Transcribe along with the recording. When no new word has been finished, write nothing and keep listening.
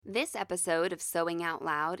This episode of Sewing Out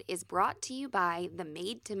Loud is brought to you by the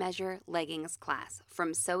Made to Measure Leggings class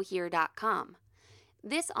from SewHere.com.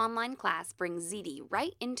 This online class brings ZD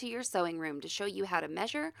right into your sewing room to show you how to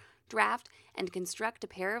measure, draft, and construct a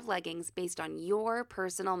pair of leggings based on your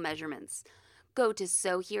personal measurements. Go to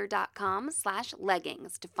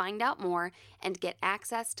SewHere.com/leggings to find out more and get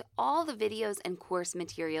access to all the videos and course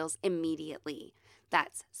materials immediately.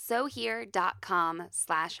 That's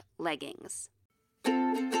SewHere.com/leggings.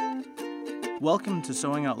 Welcome to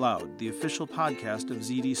Sewing Out Loud, the official podcast of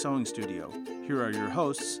ZD Sewing Studio. Here are your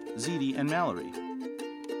hosts, ZD and Mallory.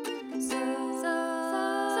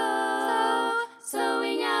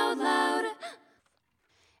 Sewing Out Loud.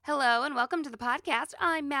 Hello and welcome to the podcast.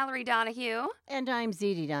 I'm Mallory Donahue. And I'm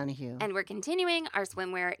ZD Donahue. And we're continuing our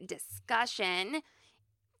swimwear discussion.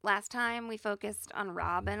 Last time we focused on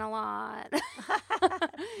Robin a lot.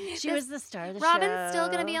 She was the star of the show. Robin's still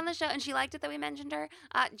going to be on the show, and she liked it that we mentioned her.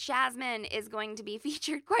 Jasmine is going to be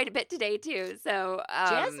featured quite a bit today, too. So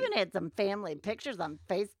Jasmine had some family pictures on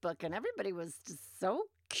Facebook, and everybody was just so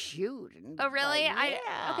cute. And oh, really? like,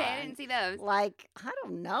 yeah. I didn't see those. Like, I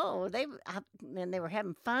don't know. They were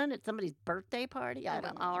having fun at somebody's birthday party. I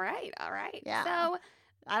don't know. All right. Yeah. So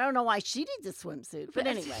I don't know why she needs a swimsuit, but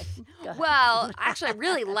anyway. Well, actually, I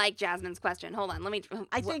really like Jasmine's question. Hold on, let me.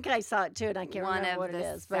 I think I saw it too, and I can't remember what it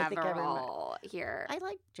is. But I think I remember. Here. I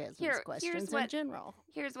like Jasmine's questions in general.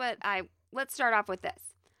 Let's start off with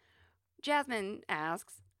this. Jasmine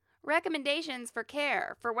asks, recommendations for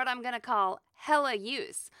care for what I'm going to call hella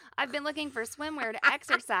use. I've been looking for swimwear to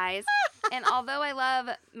exercise, and although I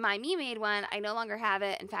love my Me-Made one, I no longer have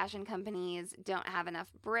it, and fashion companies don't have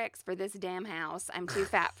enough bricks for this damn house. I'm too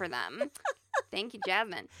fat for them. Thank you,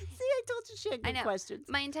 Jasmine. See, I told you she had good questions.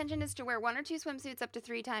 My intention is to wear 1 or 2 swimsuits up to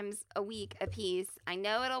 3 times a week a piece. I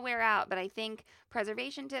know it'll wear out, but I think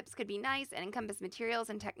preservation tips could be nice and encompass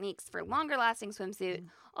materials and techniques for longer-lasting swimsuit.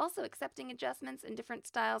 Also, accepting adjustments and different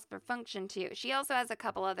styles for function, too. She also has a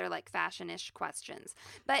couple other, fashion-ish questions.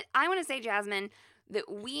 But I want to say, Jasmine, that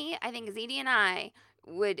I think ZD and I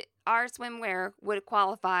our swimwear would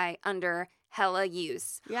qualify under hella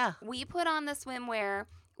use. Yeah. We put on the swimwear.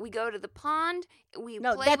 We go to the pond. We play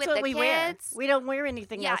with the kids. That's what we wear. We don't wear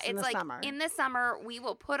anything else in the summer. In the summer, we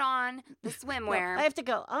will put on the swimwear. I have to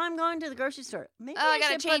go. I'm going to the grogrocery store. Maybe I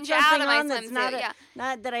got to change out of my swimsuit.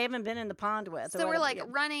 Not that I haven't been in the pond with. So we're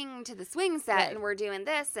running to the swing set, and we're doing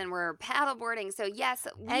this, and we're paddleboarding. So yes,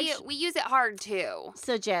 we use it hard too.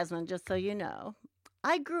 So Jasmine, just so you know,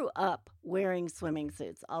 I grew up wearing swimming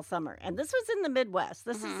suits all summer. And this was in the Midwest.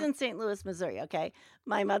 This is in St. Louis, Missouri, okay?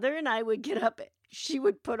 My mother and I would get up. She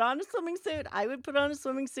would put on a swimming suit. I would put on a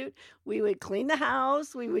swimming suit. We would clean the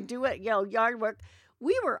house. We would do yard work.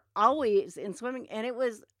 We were always in swimming. And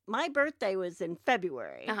my birthday was in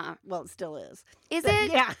February. Uh-huh. Well, it still is. Is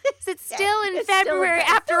it? Yeah. Is it still in February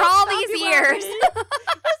after all these years?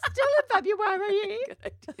 It's still in February.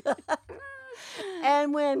 Good idea.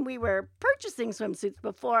 And when we were purchasing swimsuits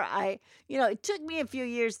before it took me a few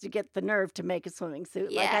years to get the nerve to make a swimming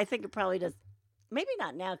suit. Yeah. I think it probably does. Maybe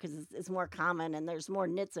not now because it's more common and there's more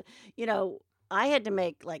knits. I had to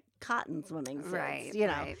make cotton swimming suits,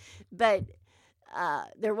 right. But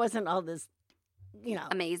there wasn't all this,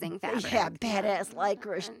 amazing fabric. Yeah, badass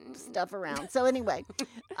lycra stuff around. So anyway,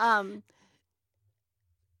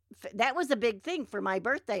 that was a big thing for my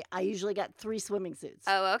birthday. I usually got 3 swimming suits.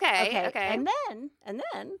 Oh, okay. And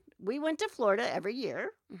then we went to Florida every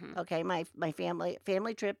year. Mm-hmm. Okay, my family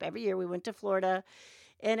trip every year. We went to Florida,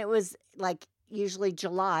 and it was usually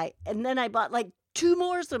July. And then I bought 2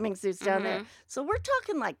 more swimming suits down there. So we're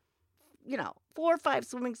talking 4 or 5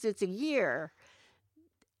 swimming suits a year.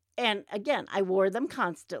 And again, I wore them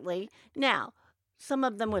constantly. Now, some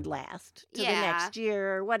of them would last to the next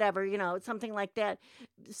year or whatever, something like that.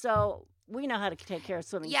 So we know how to take care of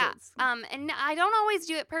swimming suits. And I don't always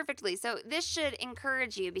do it perfectly. So this should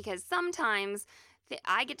encourage you because sometimes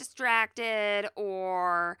I get distracted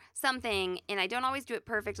or something, and I don't always do it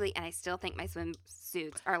perfectly, and I still think my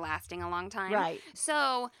swimsuits are lasting a long time. Right.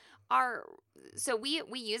 So we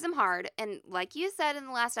use them hard, and like you said in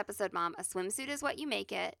the last episode, Mom, a swimsuit is what you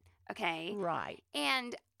make it. Okay. Right.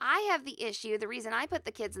 And I have the issue, the reason I put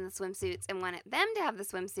the kids in the swimsuits and want them to have the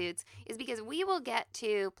swimsuits is because we will get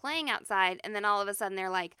to playing outside and then all of a sudden they're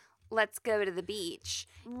like, let's go to the beach.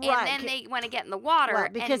 Right. And then they want to get in the water. Well,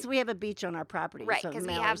 because we have a beach on our property. Right, because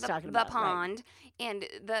we have the pond right. and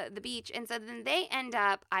the beach. And so then they end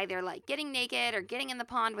up either getting naked or getting in the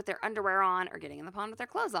pond with their underwear on or getting in the pond with their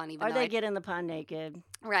clothes on. Or they get in the pond naked.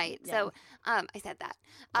 Right. Yeah. So I said that.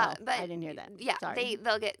 But I didn't hear that. Yeah. Sorry.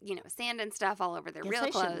 They'll get, sand and stuff all over their real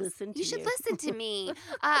I clothes. Should listen to you should listen to me.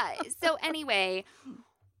 So anyway,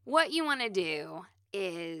 what you want to do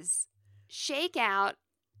is shake out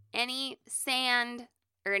any sand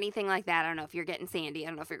or anything like that. I don't know if you're getting sandy. I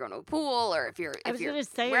don't know if you're going to a pool or if you're going to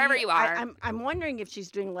say wherever you are. I'm wondering if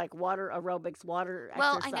she's doing like water aerobics, water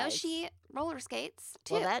Well, exercise. I know she roller skates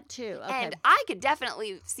too. Well, that too. Okay. And I could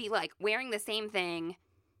definitely see like wearing the same thing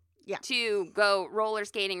to go roller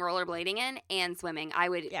skating, rollerblading in, and swimming. I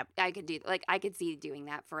could do like I could see doing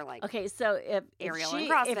that for like okay. So if aerial she, and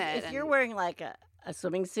CrossFit. if you're wearing like a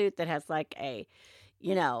swimming suit that has like a,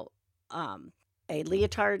 a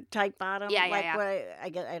leotard type bottom, Yeah. What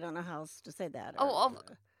I don't know how else to say that.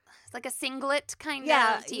 It's like a singlet kind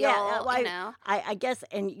of deal. Yeah. Well, you know? I guess,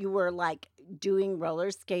 and you were like doing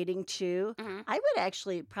roller skating too. Mm-hmm. I would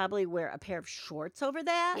actually probably wear a pair of shorts over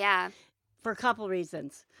that. Yeah. For a couple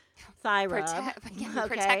reasons. Thigh rub.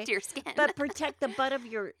 Protect your skin. But protect the butt of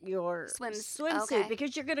your swimsuit okay.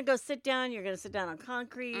 because you're going to go sit down. You're going to sit down on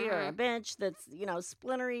concrete or a bench that's,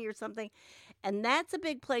 splintery or something. And that's a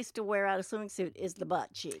big place to wear out a swimming suit is the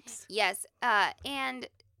butt cheeks. Yes. And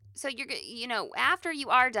so after you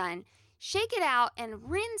are done, shake it out and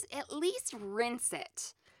at least rinse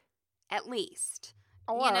it. At least.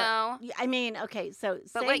 Or, I mean, okay, so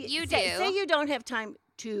but what you do. Say you don't have time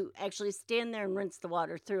to actually stand there and rinse the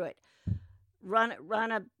water through it. Run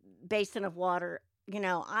a basin of water.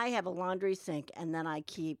 I have a laundry sink and then I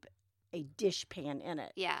keep a dish pan in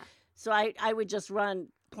it. Yeah. So I would just run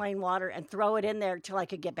plain water and throw it in there till I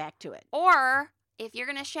could get back to it. Or if you're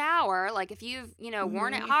going to shower, like if you've,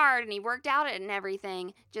 worn it hard and you worked out it and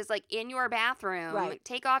everything, just like in your bathroom,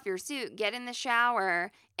 take off your suit, get in the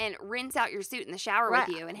shower and rinse out your suit in the shower with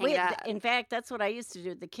you and hang it up. In fact, that's what I used to do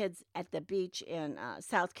with the kids at the beach in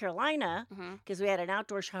South Carolina because we had an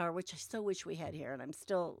outdoor shower, which I still wish we had here. And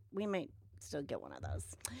we might still get one of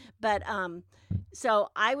those. But so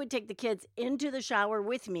I would take the kids into the shower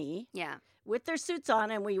with me. Yeah. With their suits on,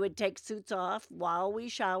 and we would take suits off while we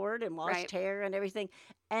showered and washed hair and everything.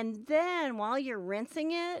 And then while you're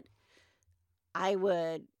rinsing it, I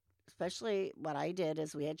would, especially what I did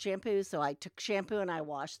is we had shampoo. So I took shampoo and I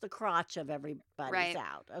washed the crotch of everybody's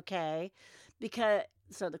out. Okay.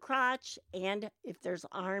 So the crotch and if there's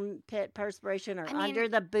armpit perspiration or under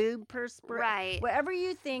the boob perspiration, wherever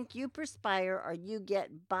you think you perspire or you get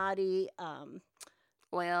body,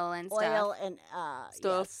 oil and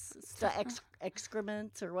stuff.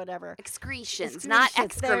 Excrements or whatever. Excretions, not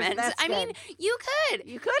excrements. I mean, you could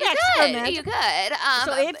excrement. You could.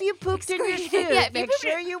 So if you pooped in your suit, make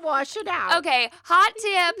sure you wash it out. Okay, hot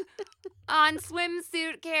tip on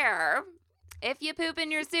swimsuit care. If you poop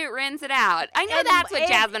in your suit, rinse it out. I know that's what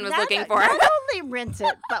Jasmine was looking for. Not only rinse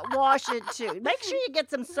it, but wash it too. Make sure you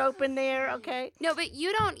get some soap in there, okay? No, but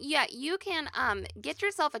you don't. Yeah, you can get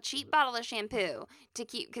yourself a cheap bottle of shampoo to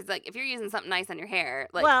keep, because like if you're using something nice on your hair,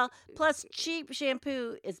 like plus cheap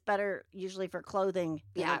shampoo is better usually for clothing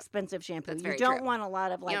than expensive shampoo. That's very you don't true. want a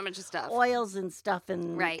lot of like bunch of stuff. Oils and stuff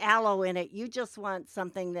and aloe in it. You just want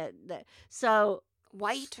something that so.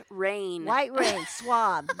 White Rain,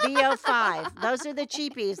 Suave, VO5. Those are the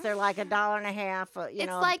cheapies. They're like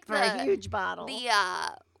 $1.50, like for a huge bottle.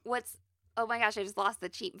 Oh my gosh, I just lost the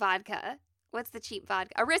cheap vodka. What's the cheap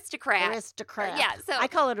vodka? Aristocrat. Yeah, so I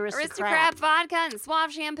call it Aristocrat vodka and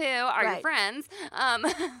Suave shampoo are your friends.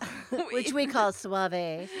 Which we call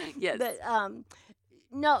Suave. Yes. But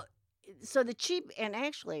no, so the cheap, and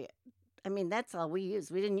actually, I mean, that's all we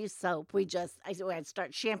use. We didn't use soap. I'd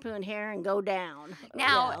start shampooing hair and go down.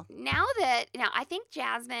 Now I think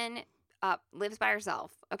Jasmine lives by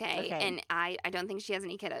herself, okay? And I don't think she has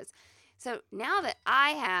any kiddos. So now that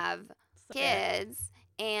I have kids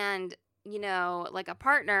and, like a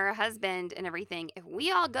partner, a husband and everything, if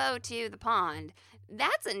we all go to the pond,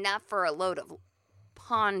 that's enough for a load of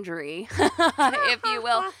laundry, if you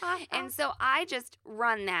will. And so I just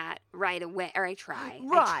run that right away, or I try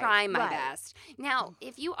my best. Now,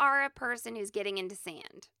 if you are a person who's getting into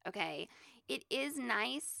sand, okay, it is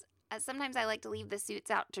nice. Sometimes I like to leave the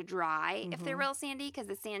suits out to dry if they're real sandy because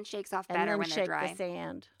the sand shakes off better when they're dry. The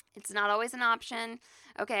sand. It's not always an option.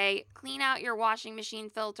 Okay, clean out your washing machine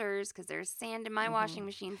filters because there's sand in my washing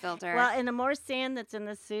machine filter. Well, and the more sand that's in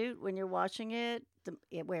the suit when you're washing it,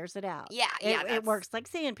 it wears it out. Yeah, it works like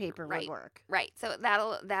sandpaper would work. Right, so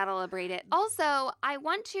that'll abrade it. Also, I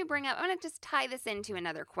want to just tie this into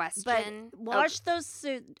another question. But wash those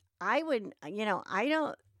suits. I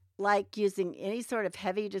don't like using any sort of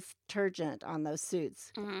heavy detergent on those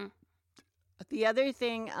suits. Mm-hmm. The other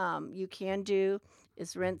thing you can do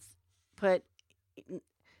is rinse.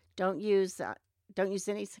 Don't use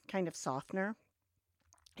any kind of softener.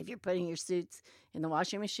 If you're putting your suits in the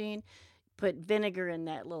washing machine, put vinegar in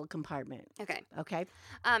that little compartment. Okay. Okay.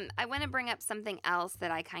 I want to bring up something else that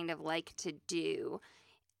I kind of like to do.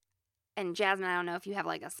 And Jasmine, I don't know if you have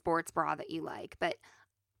like a sports bra that you like, but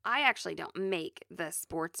I actually don't make the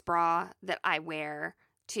sports bra that I wear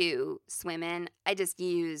to swim in. I just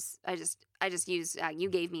use you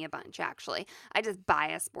gave me a bunch actually. I just buy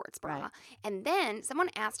a sports bra. Right. And then someone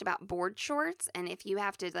asked about board shorts and if you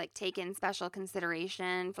have to like take in special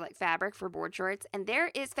consideration for like fabric for board shorts, and there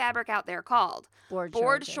is fabric out there called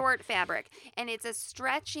board short fabric, and it's a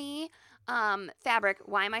stretchy fabric.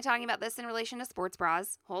 Why am I talking about this in relation to sports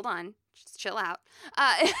bras? Hold on. Just chill out.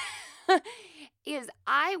 Is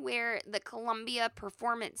I wear the Columbia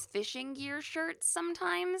Performance Fishing Gear shirts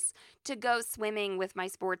sometimes to go swimming with my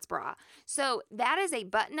sports bra. So that is a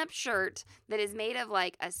button-up shirt that is made of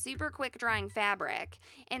like a super quick drying fabric.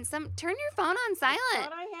 And turn your phone on silent. I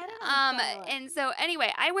thought I had it on silent. And so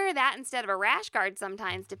anyway, I wear that instead of a rash guard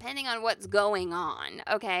sometimes, depending on what's going on.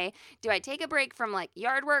 Okay, do I take a break from like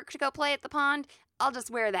yard work to go play at the pond? I'll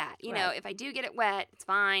just wear that. You know, if I do get it wet, it's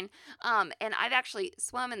fine. And I've actually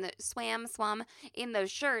swum in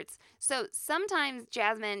those shirts. So sometimes,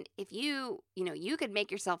 Jasmine, if you could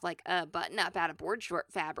make yourself like a button up out of board short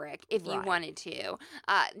fabric if you wanted to.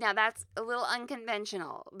 Now that's a little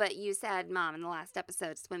unconventional, but you said, Mom, in the last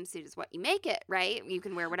episode, swimsuit is what you make it, right? You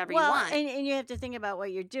can wear whatever you want. And you have to think about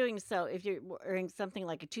what you're doing. So if you're wearing something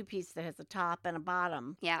like a two-piece that has a top and a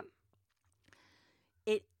bottom. Yeah.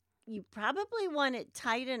 You probably want it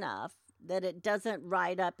tight enough that it doesn't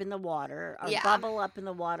ride up in the water or bubble up in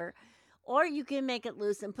the water. Or you can make it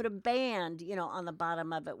loose and put a band, on the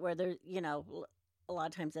bottom of it where there, a lot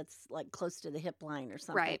of times that's like close to the hip line or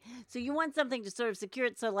something. Right. So you want something to sort of secure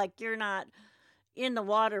it so like you're not in the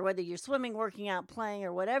water, whether you're swimming, working out, playing,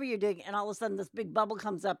 or whatever you're doing, and all of a sudden this big bubble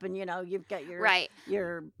comes up, and you've got your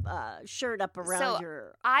shirt up around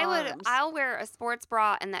your arms. I'll wear a sports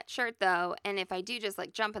bra and that shirt though, and if I do just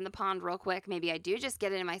like jump in the pond real quick, maybe I do just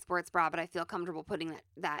get it in my sports bra, but I feel comfortable putting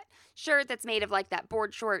that shirt that's made of like that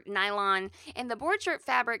board short nylon. And the board short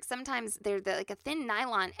fabric, sometimes they're like a thin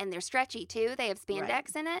nylon and they're stretchy too. They have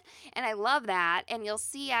spandex in it, and I love that. And you'll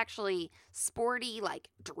see actually sporty like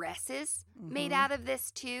dresses made out of this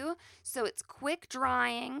too. So it's quick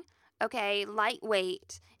drying, okay,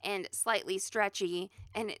 lightweight and slightly stretchy,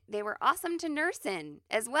 and they were awesome to nurse in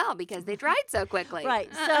as well because they dried so quickly. Right.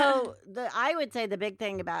 So I would say the big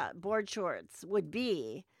thing about board shorts would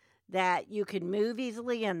be that you can move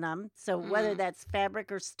easily in them. So whether that's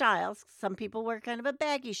fabric or style, some people wear kind of a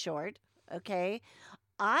baggy short, okay?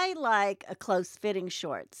 I like a close-fitting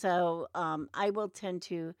short. So I will tend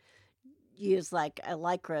to use like a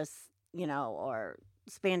lycra, or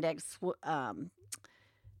spandex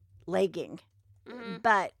legging,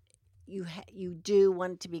 but you do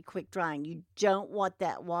want it to be quick drying. You don't want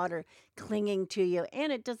that water clinging to you,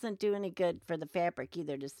 and it doesn't do any good for the fabric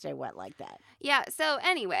either to stay wet like that. Yeah. So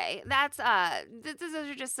anyway, that's those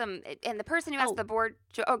are just some. And the person who asked the board.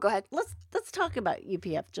 Oh, go ahead. Let's talk about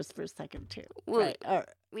UPF just for a second too. Well,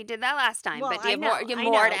 we did that last time, well, but you have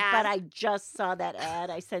more to add. But I just saw that ad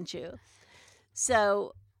I sent you.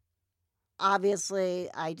 So obviously,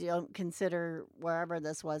 I don't consider wherever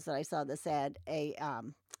this was that I saw this ad a.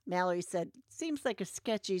 Mallory said, "Seems like a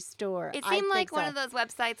sketchy store." It seemed like one of those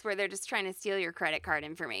websites where they're just trying to steal your credit card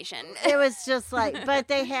information. It was just like, but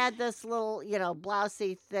they had this little,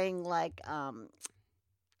 blousey thing, like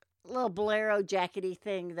little bolero jackety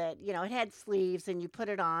thing that it had sleeves, and you put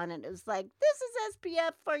it on, and it was like, this is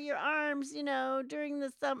SPF for your arms, during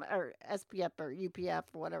the summer, or SPF or UPF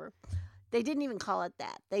or whatever. They didn't even call it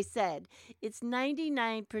that. They said it's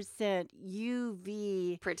 99%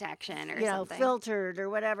 UV protection or something. Filtered or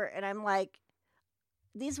whatever. And I'm like,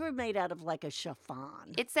 these were made out of like a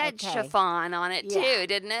chiffon. It said chiffon on it too,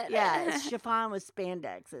 didn't it? Yeah, it's chiffon with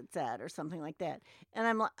spandex, it said, or something like that.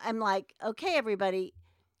 And I'm like, okay, everybody,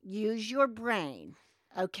 use your brain,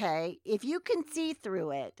 okay? If you can see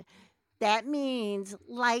through it, that means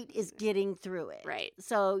light is getting through it. Right.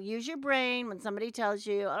 So use your brain when somebody tells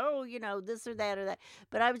you, this or that or that.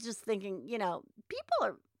 But I was just thinking, people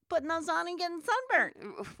are putting those on and getting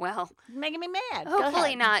sunburned. Well, making me mad.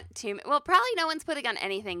 Hopefully not too. Well, probably no one's putting on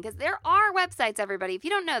anything because there are websites, everybody. If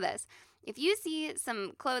you don't know this, if you see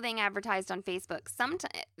some clothing advertised on Facebook,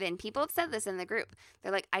 then people have said this in the group.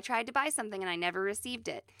 They're like, I tried to buy something and I never received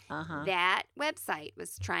it. That website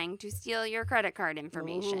was trying to steal your credit card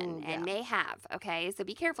information and may have. Okay, so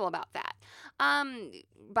be careful about that.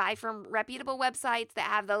 Buy from reputable websites that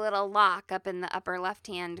have the little lock up in the upper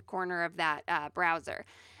left-hand corner of that browser.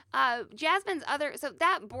 Jasmine's so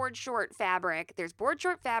that board short fabric, there's board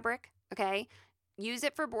short fabric, okay? use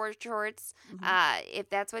it for board shorts if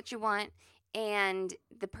that's what you want. And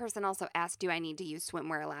the person also asked, do I need to use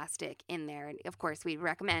swimwear elastic in there? And of course, we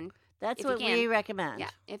recommend. That's if what you can. we recommend. Yeah,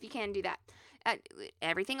 if you can do that.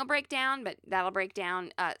 Everything will break down, but that'll break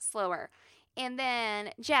down slower. And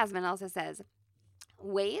then Jasmine also says,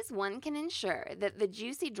 ways one can ensure that the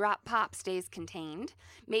juicy drop pop stays contained.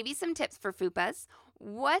 Maybe some tips for fupas.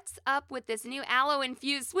 What's up with this new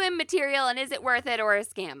aloe-infused swim material, and is it worth it or a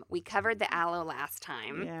scam? We covered the aloe last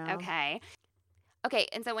time. Yeah. Okay,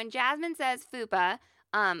 and so when Jasmine says fupa,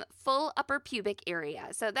 full upper pubic area.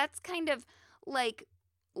 So that's kind of like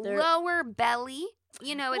lower belly.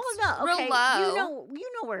 You know, it's real low.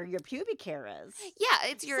 You know where your pubic hair is. Yeah,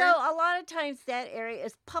 it's your. So a lot of times that area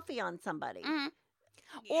is puffy on somebody. Mhm.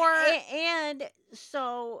 And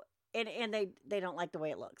they don't like the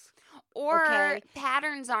way it looks. Or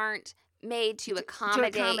patterns aren't made to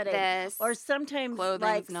accommodate this. Or sometimes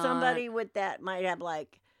Clothing's somebody with that might have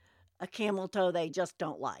like a camel toe they just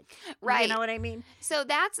don't like. Right. You know what I mean? So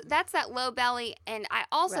that's that low belly. And I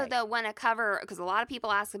also, though, want to cover, because a lot of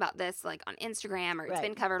people ask about this like on Instagram, or it's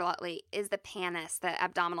been covered a lot lately, is the pannus, the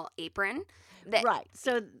abdominal apron. That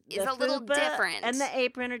So is a little different. And the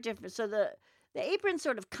apron are different. So the apron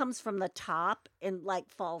sort of comes from the top and like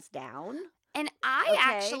falls down. And I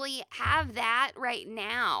actually have that right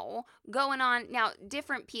now going on. Now,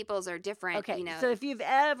 different people's are different. Okay. You know. So if you've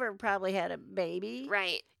ever probably had a baby.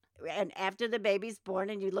 Right. And after the baby's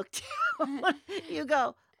born and you look down, you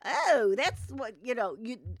go, oh, that's what,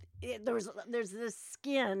 there's this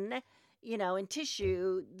skin, and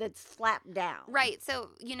tissue that's flapped down. Right. So,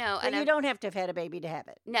 And you don't have to have had a baby to have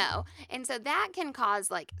it. No. And so that can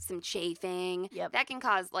cause like some chafing. Yep. That can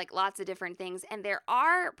cause like lots of different things. And there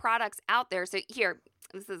are products out there. So here,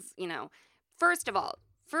 this is, first of all,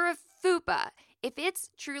 for a fupa, if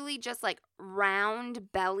it's truly just like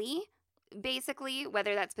round belly, basically,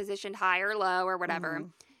 whether that's positioned high or low or whatever,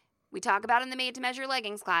 we talk about in the Made to Measure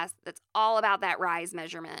leggings class, that's all about that rise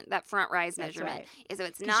measurement, that front rise measurement. Right. So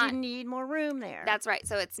it's not. You need more room there. That's right.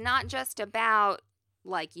 So it's not just about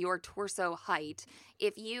like your torso height.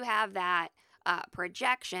 If you have that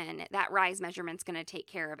projection, that rise measurement's going to take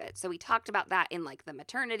care of it. So we talked about that in like the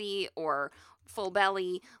maternity or full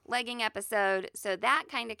belly legging episode. So that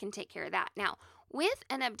kind of can take care of that. Now, with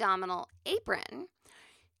an abdominal apron,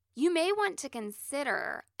 you may want to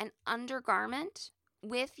consider an undergarment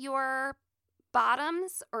with your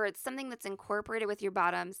bottoms, or it's something that's incorporated with your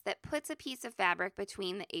bottoms that puts a piece of fabric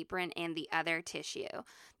between the apron and the other tissue.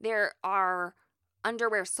 There are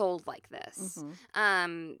underwear sold like this.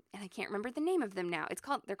 And I can't remember the name of them now.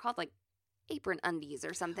 They're called like apron undies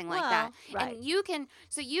or something like that. Right. And you can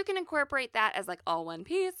incorporate that as like all one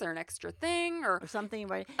piece or an extra thing or something,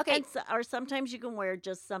 right? Okay. Or sometimes you can wear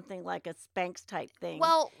just something like a Spanx type thing.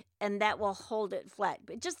 Well, and that will hold it flat.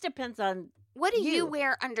 It just depends on what do you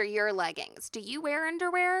wear under your leggings? Do you wear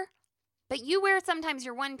underwear? But you wear sometimes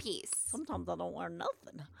your one piece. Sometimes I don't wear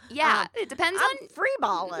nothing. Yeah, it depends I'm free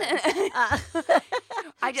balling.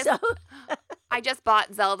 I just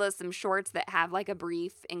bought Zelda some shorts that have like a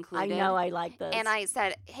brief included. I know, I like those. And I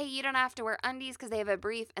said, hey, you don't have to wear undies because they have a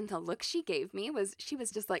brief. And the look she gave me was, she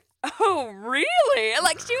was just like, oh, really?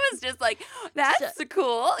 Like, she was just like, that's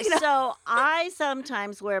cool. So I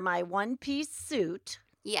sometimes wear my one-piece suit.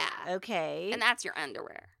 Yeah. Okay. And that's your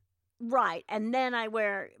underwear. Right. And then I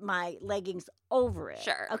wear my leggings over it.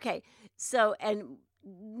 Sure. Okay. So, and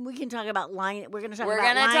we can talk about lining. We're going to talk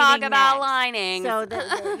about next. lining. So,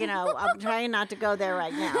 I'm trying not to go there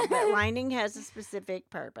right now, but lining has a specific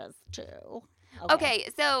purpose too. Okay.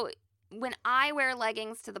 So when I wear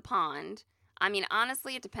leggings to the pond, I mean,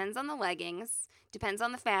 honestly, it depends on the leggings, depends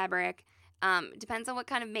on the fabric. Depends on what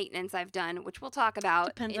kind of maintenance I've done, which we'll talk about.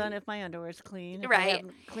 Depends on if my underwear is clean. Right. If I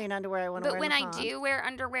have clean underwear I want to wear. But when in the I pond. do wear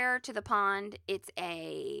underwear to the pond, it's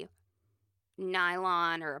a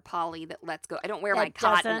nylon or a poly that lets go. I don't wear my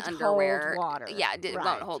cotton underwear. Hold water. Yeah, it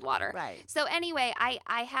won't hold water. Right. So anyway,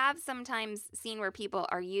 I have sometimes seen where people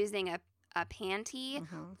are using a panty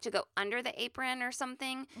to go under the apron or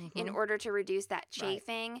something in order to reduce that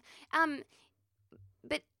chafing. Right.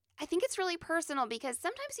 But I think it's really personal because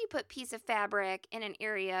sometimes you put piece of fabric in an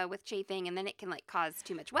area with chafing and then it can like cause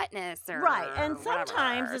too much wetness or right. And whatever.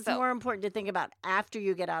 Sometimes it's more important to think about after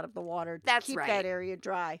you get out of the water to keep that area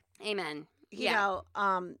dry. Amen. You know,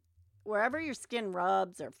 wherever your skin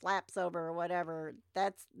rubs or flaps over or whatever,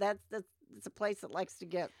 that's it's a place that likes to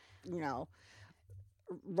get,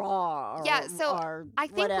 raw or, or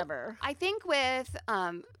whatever. I think with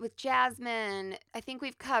Jasmine, I think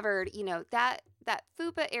we've covered, that that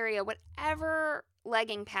fupa area, whatever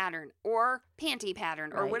legging pattern or panty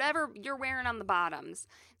pattern or Right. whatever you're wearing on the bottoms,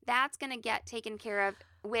 that's going to get taken care of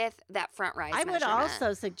with that front rise I would measurement.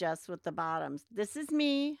 also suggest with the bottoms. This is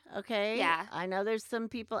me, okay? Yeah. I know there's some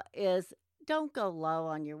people is don't go low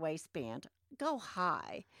on your waistband. Go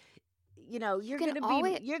high. You know, you're can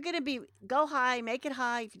gonna be go high, make it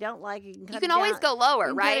high. If you don't like it, you can cut You it can always down. go lower,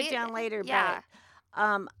 You can right? cut it down later. Yeah.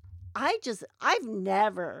 But I've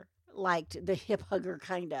never liked the hip hugger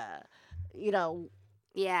kind of, you know.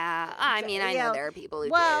 Yeah. I mean, I you know there are people who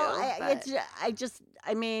Well, do.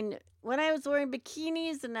 I mean, when I was wearing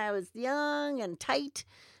bikinis and I was young and tight,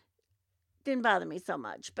 didn't bother me so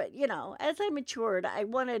much. But you know, as I matured, I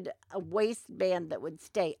wanted a waistband that would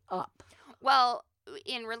stay up. Well,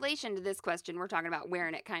 in relation to this question, we're talking about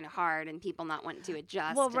wearing it kind of hard and people not wanting to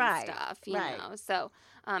adjust Well, and right, stuff, you right. know. So,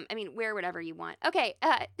 I mean, wear whatever you want. Okay,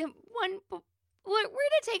 we're going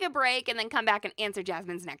to take a break and then come back and answer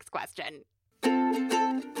Jasmine's next question.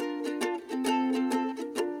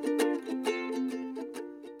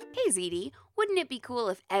 Hey, ZD, wouldn't it be cool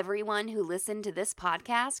if everyone who listened to this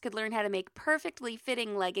podcast could learn how to make perfectly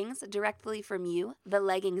fitting leggings directly from you, the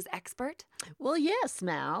leggings expert? Well, yes,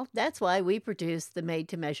 Mal. That's why we produce the Made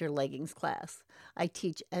to Measure Leggings class. I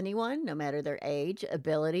teach anyone, no matter their age,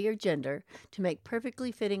 ability, or gender, to make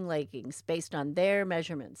perfectly fitting leggings based on their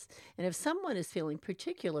measurements. And if someone is feeling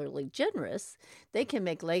particularly generous, they can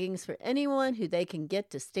make leggings for anyone who they can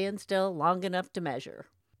get to stand still long enough to measure.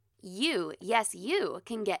 You, yes, you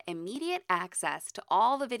can get immediate access to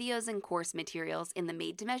all the videos and course materials in the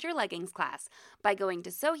Made to Measure Leggings class by going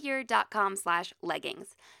to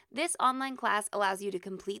sewhere.com/leggings. This online class allows you to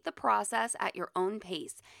complete the process at your own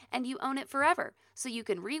pace, and you own it forever, so you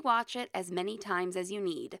can rewatch it as many times as you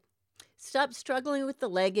need. Stop struggling with the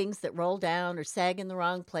leggings that roll down or sag in the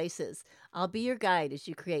wrong places. I'll be your guide as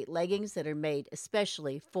you create leggings that are made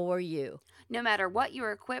especially for you. No matter what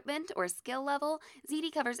your equipment or skill level,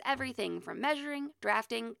 ZD covers everything from measuring,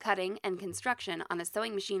 drafting, cutting, and construction on a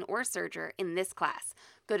sewing machine or serger in this class.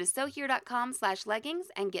 Go to sewhere.com/leggings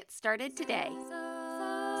and get started today.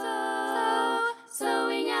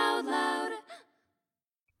 Sewing out loud.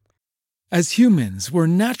 As humans, we're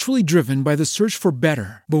naturally driven by the search for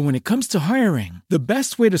better. But when it comes to hiring, the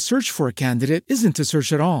best way to search for a candidate isn't to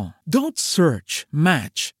search at all. Don't search,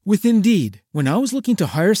 match with Indeed. When I was looking to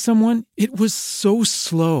hire someone, it was so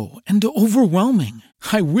slow and overwhelming.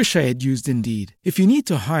 I wish I had used Indeed. If you need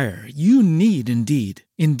to hire, you need Indeed.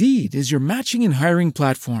 Indeed is your matching and hiring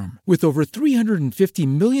platform with over 350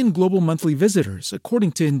 million global monthly visitors,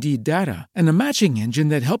 according to Indeed data, and a matching engine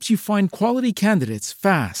that helps you find quality candidates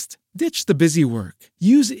fast. Ditch the busy work.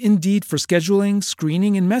 Use Indeed for scheduling,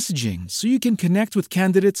 screening, and messaging so you can connect with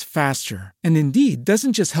candidates faster. And Indeed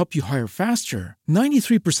doesn't just help you hire faster.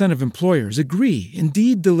 93% of employers agree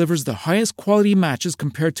Indeed delivers the highest quality matches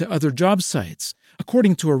compared to other job sites,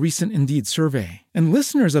 according to a recent Indeed survey. And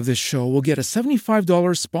listeners of this show will get a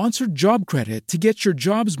 $75 sponsored job credit to get your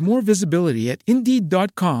jobs more visibility at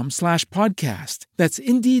Indeed.com/podcast. That's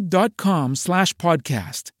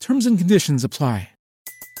Indeed.com/podcast. Terms and conditions apply.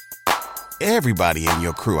 Everybody in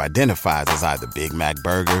your crew identifies as either Big Mac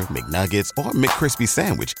Burger, McNuggets, or McCrispy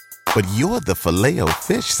Sandwich. But you're the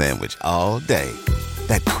Filet-O-Fish Sandwich all day.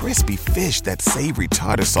 That crispy fish, that savory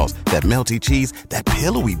tartar sauce, that melty cheese, that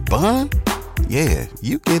pillowy bun. Yeah,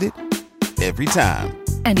 you get it. Every time.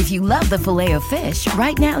 And if you love the Filet-O-Fish,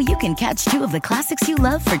 right now you can catch two of the classics you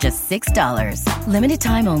love for just $6. Limited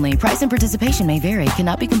time only. Price and participation may vary.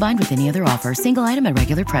 Cannot be combined with any other offer. Single item at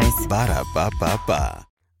regular price. Ba-da-ba-ba-ba.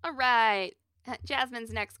 All right.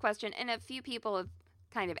 Jasmine's next question, and a few people have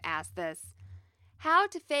kind of asked this. How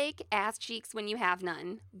to fake ass cheeks when you have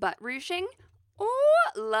none? Butt ruching? Oh,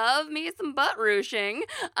 love me some butt ruching.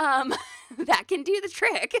 That can do the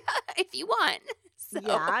trick if you want. So,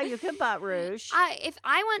 Yeah, you can butt rouge. if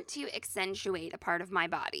I want to accentuate a part of my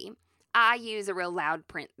body, I use a real loud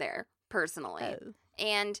print there, personally. Oh.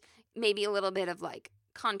 And maybe a little bit of like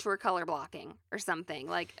contour color blocking or something.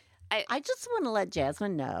 Like, I just want to let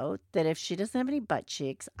Jasmine know that if she doesn't have any butt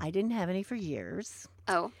cheeks, I didn't have any for years.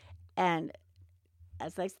 oh, And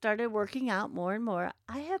as I started working out more and more,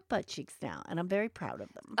 I have butt cheeks now, and I'm very proud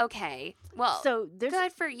of them. okay. Well, So there's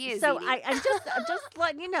good for you, So ZD. I'm just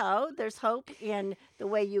letting you know there's hope in the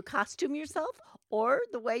way you costume yourself, or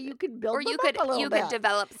the way you could build or them you up could a little bit.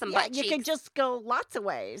 develop some butt you cheeks. could just go lots of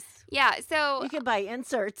ways. Yeah, so You can buy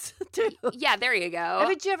inserts too. yeah, there you go.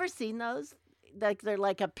 Haven't you ever seen those? Like they're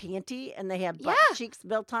like a panty, and they have butt Yeah. cheeks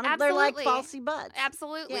built on them. They're like Absolutely. falsy butts.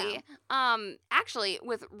 Absolutely. Yeah. Actually,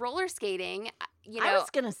 with roller skating, I was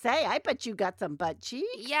going to say, I bet you got some butt cheeks.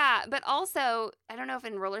 Yeah, but also, I don't know if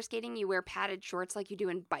in roller skating you wear padded shorts like you do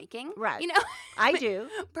in biking. Right. You know? I do.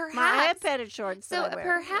 Perhaps. I have padded shorts So that I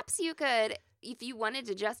wear. perhaps you could, if you wanted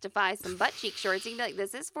to justify some butt cheek shorts, you can be like,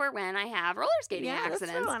 this is for when I have roller skating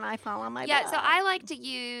accidents. That's when I fall on my Yeah, butt. so I like to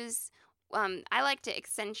use... I like to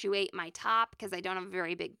accentuate my top because I don't have a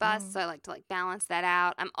very big bust, so I like to balance that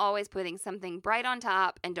out. I'm always putting something bright on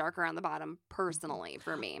top and darker on the bottom, personally,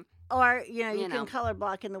 for me. Or, you can color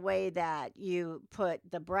block in the way that you put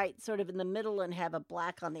the bright sort of in the middle and have a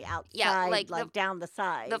black on the outside, like down the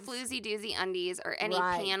sides. The floozy doozy undies or any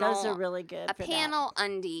right. panel. Those are really good. A panel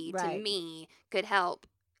undie, to me, could help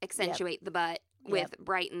accentuate the butt with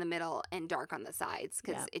bright in the middle and dark on the sides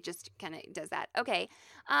because it just kind of does that. Okay.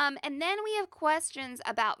 And then we have questions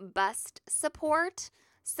about bust support,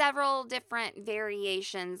 several different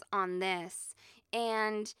variations on this.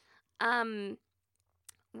 And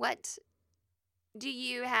what do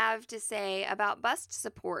you have to say about bust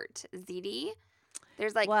support, ZD?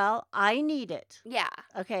 There's well, I need it. Yeah.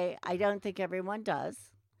 Okay. I don't think everyone does.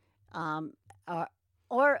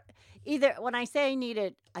 Or either when I say I need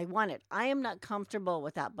it, I want it. I am not comfortable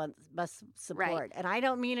without bust support. Right. And I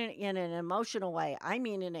don't mean it in an emotional way. I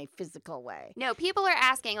mean in a physical way. No, people are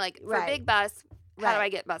asking, for big bust, how do I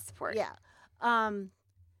get bust support? Yeah.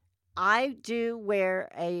 I do wear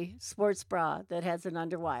a sports bra that has an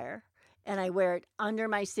underwire, and I wear it under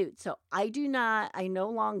my suit. So I no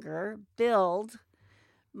longer build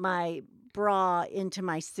my bra into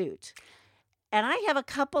my suit. And I have a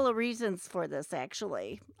couple of reasons for this,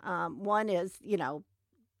 actually. One is,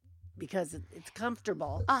 because it's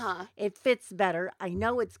comfortable. Uh-huh. It fits better. I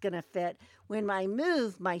know it's going to fit. When I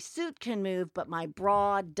move, my suit can move, but my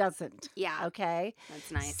bra doesn't. Yeah. Okay? That's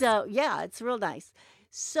nice. So, yeah, it's real nice.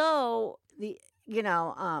 So, the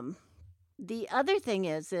other thing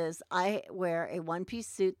is I wear a one-piece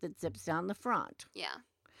suit that zips down the front. Yeah.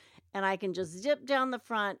 And I can just zip down the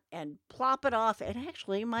front and plop it off. And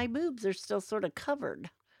actually, my boobs are still sort of covered.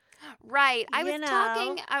 Right.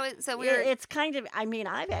 It's kind of,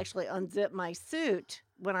 I've actually unzipped my suit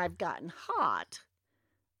when I've gotten hot.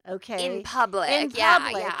 Okay. In public.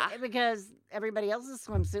 Yeah. Because everybody else's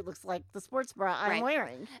swimsuit looks like the sports bra I'm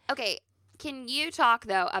wearing. Okay. Can you talk,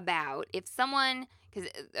 though, about if someone, because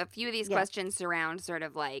a few of these questions surround sort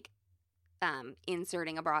of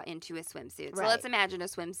inserting a bra into a swimsuit. So let's imagine a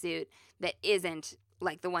swimsuit that isn't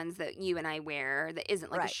like the ones that you and I wear, that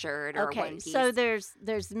isn't like a shirt or a one piece. So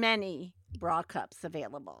there's many bra cups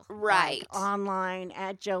available. Right. Online,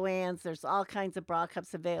 at Joann's, there's all kinds of bra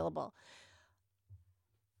cups available.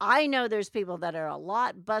 I know there's people that are a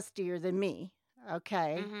lot bustier than me.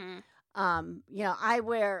 Okay. Mm-hmm. I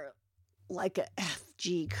wear like a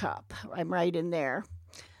FG cup. I'm right in there.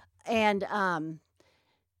 And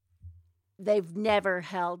they've never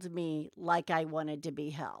held me like I wanted to be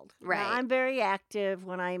held. Right. Now, I'm very active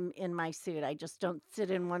when I'm in my suit. I just don't sit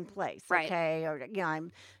in one place. Right. Okay. Or,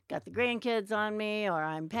 I'm got the grandkids on me, or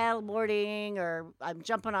I'm paddleboarding, or I'm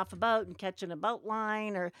jumping off a boat and catching a boat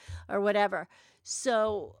line or whatever.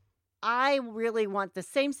 So I really want the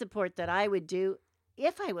same support that I would do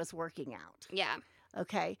if I was working out. Yeah.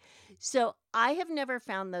 Okay. So I have never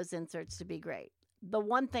found those inserts to be great. The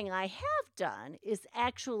one thing I have done is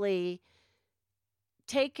actually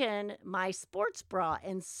taken my sports bra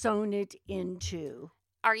and sewn it into.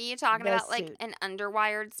 Are you talking the about suit. an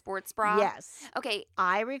underwired sports bra? Yes. Okay.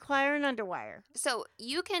 I require an underwire. So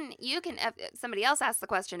you can if somebody else asks the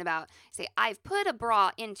question about, say, I've put a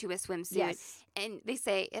bra into a swimsuit. Yes. And they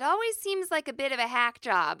say, it always seems like a bit of a hack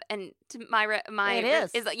job. And to my it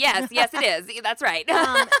is. Is like, yes, it is. That's right.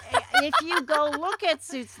 If you go look at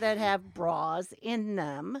suits that have bras in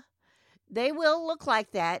them, they will look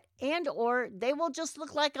like that, or they will just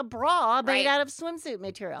look like a bra made out of swimsuit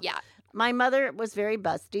material. Yeah. My mother was very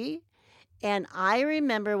busty, and I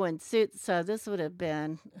remember when suits, so this would have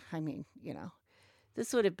been,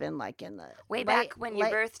 this would have been like in the... Way back when your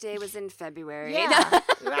birthday was in February. Yeah,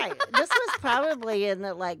 right. This was probably in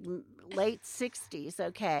the late 60s,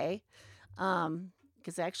 okay?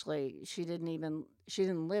 Because actually she only lived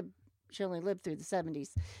through the 70s.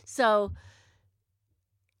 So,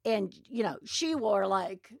 and, she wore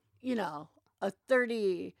a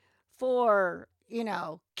 34...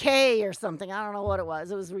 K or something. I don't know what it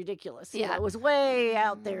was. It was ridiculous. Yeah. It was way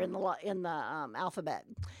out there in the alphabet.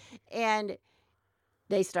 And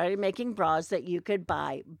they started making bras that you could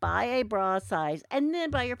buy a bra size and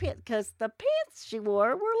then buy your pants, because the pants she wore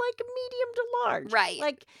were like a medium to large. Right.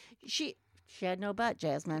 Like she She had no butt,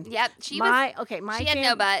 Jasmine. Yep, she My had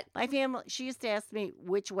no butt. My family, she used to ask me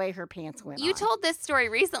which way her pants went You on. told this story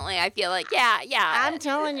recently. I feel like, yeah. I'm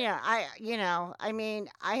telling you, I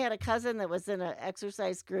had a cousin that was in an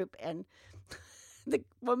exercise group, and the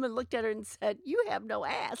woman looked at her and said, "You have no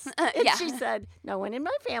ass." And Yeah. she said, "No one in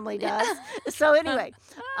my family does." So anyway,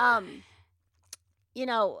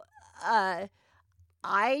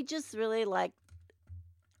 I just really like.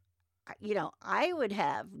 I would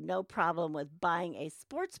have no problem with buying a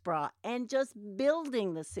sports bra and just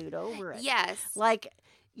building the suit over it. Yes. Like,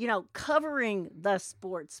 covering the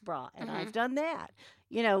sports bra. And Mm-hmm. I've done that.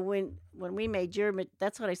 When we made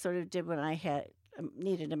that's what I sort of did when I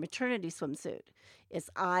needed a maternity swimsuit, is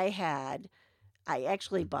I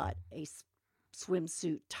actually bought a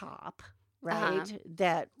swimsuit top, right?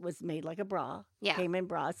 That was made like a bra. Yeah. Came in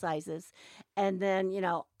bra sizes. And then,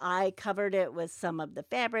 I covered it with some of the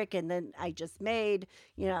fabric, and then I just made,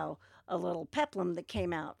 a little peplum that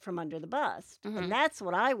came out from under the bust. Mm-hmm. And that's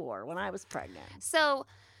what I wore when I was pregnant. So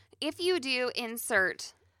if you do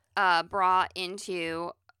insert a bra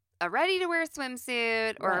into a ready-to-wear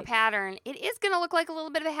swimsuit or a Right. pattern, it is going to look like a little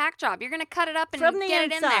bit of a hack job. You're going to cut it up and From the get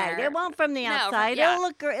it in inside. there. It won't from the No, outside. yeah.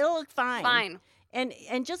 It'll look fine. Fine. And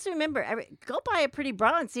just remember, go buy a pretty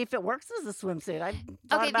bra and see if it works as a swimsuit. I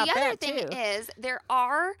thought Okay, about the other that thing too. is there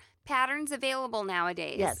are patterns available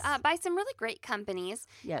nowadays Yes. by some really great companies.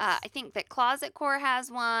 Yes. I think that Closet Core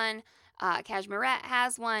has one, Cashmerette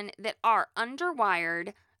has one that are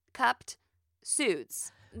underwired cupped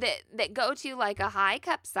suits that go to like a high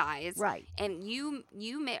cup size, Right. And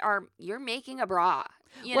you're making a bra.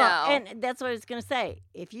 You Well, know, and that's what I was going to say.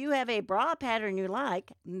 If you have a bra pattern you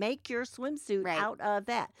like, make your swimsuit Right. out of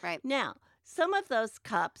that. Right. Now, some of those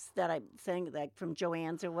cups that I'm saying, like from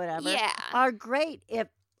Joann's or whatever, Yeah. are great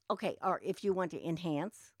or if you want to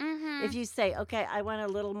enhance. Mhm. If you say, okay, I want a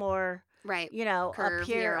little more, right. up Curvy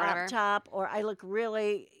here, or whatever. up top, or I look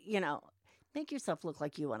really, make yourself look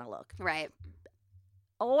like you want to look. Right.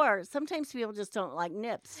 Or sometimes people just don't like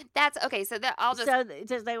nips. That's okay. So that I'll just So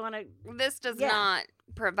they want to, this does Yeah. not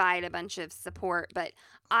provide a bunch of support, but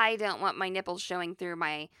I don't want my nipples showing through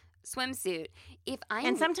my swimsuit. If I'm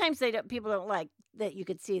and sometimes people don't like that you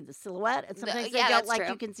could see the silhouette, and sometimes they yeah, don't that's like true.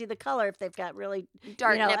 you can see the color if they've got really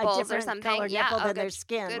dark a nipples or different something, colored yeah, nipple than good, their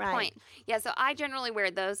skin, Good right? point. Yeah, so I generally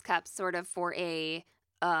wear those cups sort of for a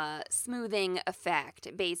smoothing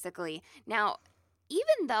effect, basically. Now,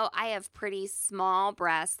 even though I have pretty small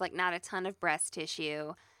breasts, like not a ton of breast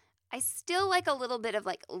tissue, I still like a little bit of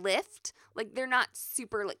like lift. Like they're not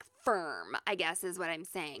super like firm, I guess is what I'm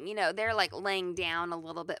saying. They're like laying down a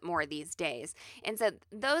little bit more these days. And so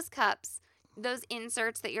those cups, those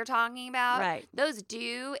inserts that you're talking about, Right. those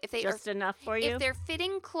do, if they Just are, enough for you. if they're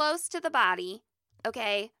fitting close to the body,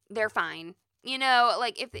 okay, they're fine.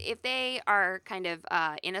 Like if they are kind of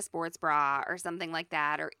in a sports bra or something like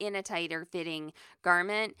that, or in a tighter fitting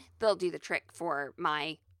garment, they'll do the trick for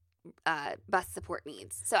my bust support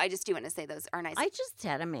needs. So I just do want to say those are nice. I just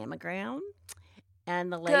had a mammogram,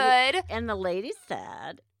 and the lady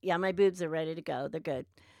said, "Yeah, my boobs are ready to go. They're good."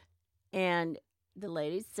 And the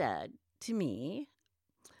lady said to me,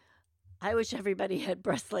 "I wish everybody had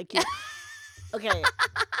breasts like you." Okay.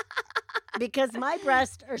 Because my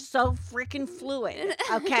breasts are so freaking fluid,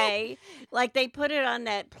 okay? Like they put it on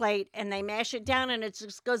that plate and they mash it down and it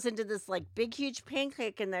just goes into this like big, huge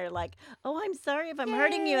pancake, and they're like, "Oh, I'm sorry if I'm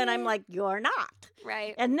hurting you." And I'm like, "You're not."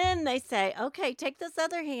 Right. And then they say, "Okay, take this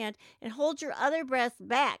other hand and hold your other breast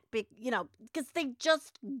back," because they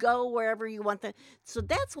just go wherever you want them. So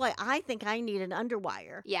that's why I think I need an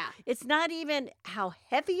underwire. Yeah. It's not even how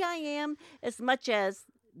heavy I am as much as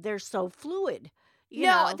they're so fluid.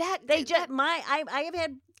 I have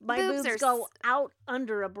had my Boobs boobs are go out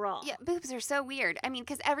under a bra. Yeah, boobs are so weird. I mean,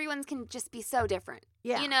 because everyone's can just be so different.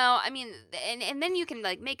 Yeah. And then you can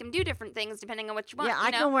like make them do different things depending on what you want. Yeah,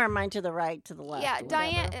 I can wear mine to the right, to the left. Yeah,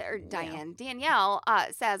 or whatever. Danielle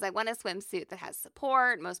says, I want a swimsuit that has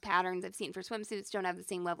support. Most patterns I've seen for swimsuits don't have the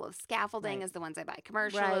same level of scaffolding Right. as the ones I buy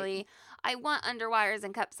commercially. I want underwires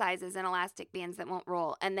and cup sizes and elastic bands that won't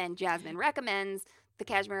roll. And then Jasmine recommends the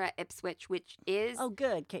Cashmere Ipswich, which is Oh,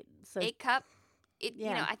 good. Okay, so a cup.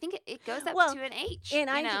 Yeah. I think it goes up Well, to an H. and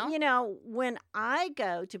when I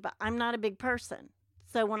go to buy, I'm not a big person,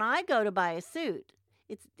 so when I go to buy a suit,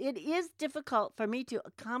 it is difficult for me to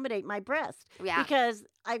accommodate my breast Yeah. because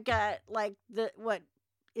I've got like what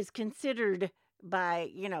is considered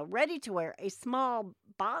by ready to wear a small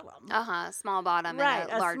bottom, Small bottom right?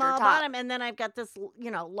 and a larger small top. bottom, and then I've got this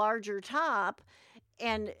larger top,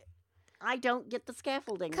 and I don't get the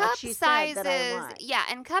scaffolding Cup like she sizes, said that I want. yeah,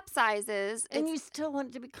 and cup sizes. And you still want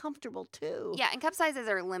it to be comfortable too. Yeah, and cup sizes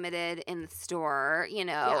are limited in the store, you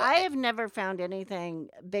know. Yeah, I have never found anything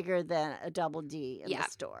bigger than a double D in Yeah. the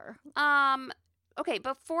store Okay,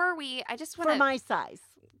 before I just want for to. my size.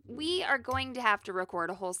 We are going to have to record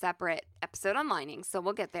a whole separate episode on lining, so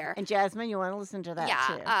we'll get there. And Jasmine, you want to listen to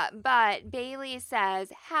that too? But Bailey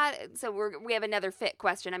says, we have another fit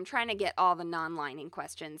question. I'm trying to get all the non-lining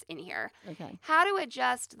questions in here. Okay. How to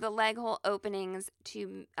adjust the leg hole openings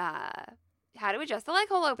to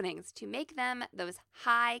make them those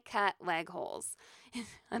high cut leg holes?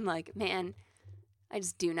 I'm like, man, I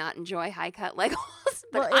just do not enjoy high cut leg holes.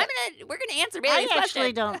 But Well, we're gonna answer Bailey's I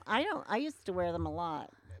actually question. I used to wear them a lot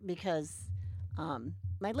because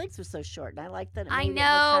my legs were so short, and I like that. I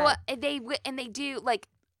know they do like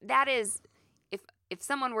that is if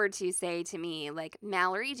someone were to say to me like,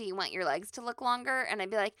 Mallory, do you want your legs to look longer? And I'd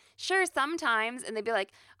be like, sure, sometimes. And they'd be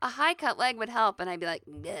like, a high cut leg would help, and I'd be like,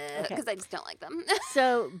 because I just don't like them.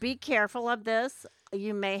 So be careful of this.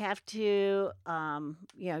 You may have to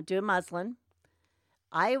do a muslin.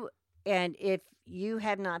 And if you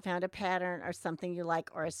have not found a pattern or something you like,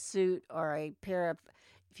 or a suit, or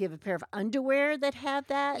if you have a pair of underwear that have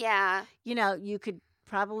that, Yeah. You could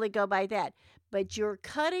probably go by that. But you're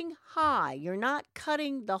cutting high. You're not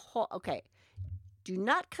cutting the whole. Okay. Do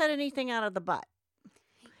not cut anything out of the butt.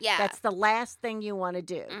 Yeah. That's the last thing you want to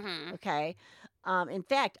do. Mhm. Okay. In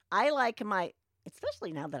fact, I like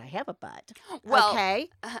especially now that I have a butt. Well, okay.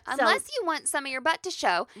 Unless you want some of your butt to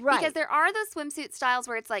show, Right. because there are those swimsuit styles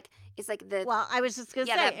where it's like the Well, I was just going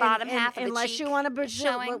to say, that bottom half of the unless cheek you want is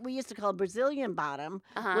showing. what we used to call Brazilian bottom,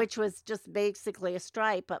 Uh-huh. which was just basically a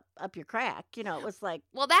stripe up your crack. It was like,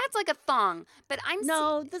 well, that's like a thong, but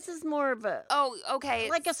no, this is more of a Oh, okay.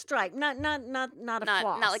 like a stripe, not a floss.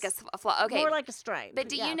 Not like a flaw. Okay. More like a stripe. But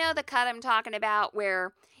do yeah. you know the cut I'm talking about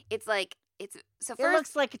where it's like so It first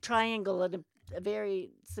looks like a triangle, and a very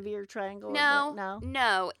severe triangle.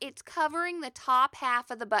 No, it's covering the top half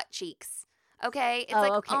of the butt cheeks. Okay? It's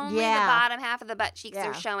okay. only the Yeah. bottom half of the butt cheeks Yeah.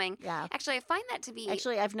 are showing. Yeah. Actually, I find that to be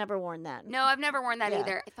Actually, I've never worn that. No, I've never worn that Yeah.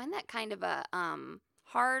 either. I find that kind of a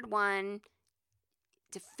hard one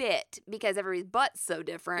to fit because everybody's butt's so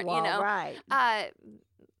different, Well, right.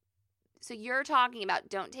 So you're talking about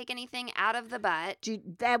don't take anything out of the butt.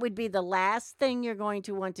 That would be the last thing you're going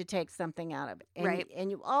to want to take something out of. And, Right.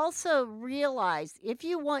 And you also realize if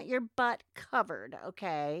you want your butt covered,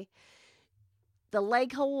 okay, the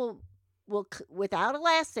leg hole will without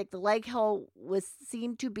elastic, the leg hole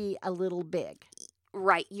seem to be a little big.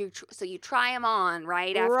 Right. So you try them on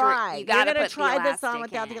right after Right. you got to You're gonna put try the this on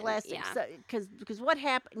elastic without the in. elastic. Yeah. Because what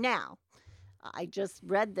happened now? I just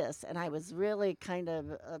read this and I was really kind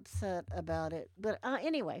of upset about it. But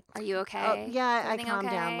anyway. Are you okay? Yeah, Is I everything calmed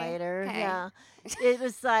down okay? later. Okay. Yeah. It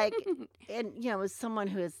was like, and, it was someone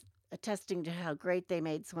who is attesting to how great they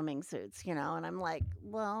made swimming suits, and I'm like,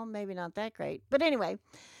 well, maybe not that great. But anyway.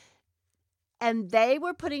 And they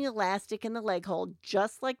were putting elastic in the leg hole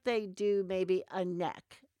just like they do maybe a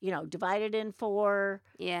neck, divided in 4.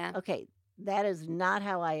 Yeah. Okay. That is not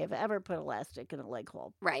how I have ever put elastic in a leg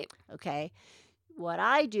hole. Right. Okay. What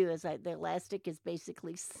I do is the elastic is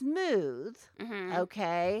basically smooth. Mm-hmm.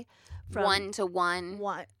 Okay. From 1 to 1.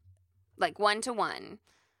 Like 1 to 1.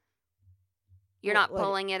 You're not What-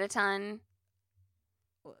 pulling it a ton.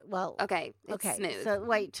 Well, Okay. It's okay. smooth. So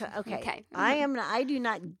wait. Okay. Okay. I do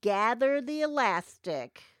not gather the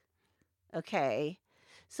elastic. Okay.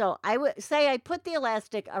 So I would say I put the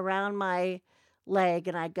elastic around my leg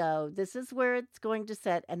and I go, this is where it's going to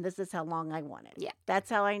set and this is how long I want it. Yeah. That's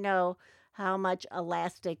how I know how much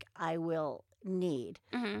elastic I will need.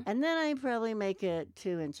 Mm-hmm. And then I probably make it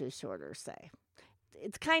 2 inches shorter, say.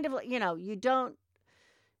 It's kind of, you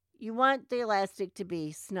want the elastic to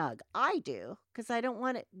be snug. I do, because I don't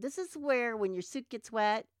want it. This is where when your suit gets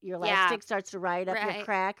wet, your elastic starts to ride up your Right.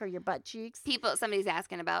 crack or your butt cheeks. Somebody's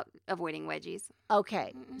asking about avoiding wedgies.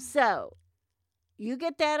 Okay, so you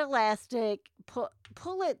get that elastic,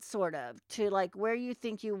 pull it sort of to like where you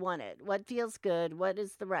think you want it, what feels good, what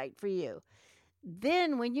is the right for you.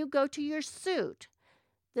 Then when you go to your suit,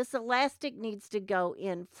 this elastic needs to go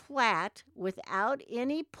in flat without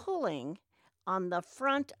any pulling on the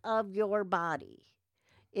front of your body.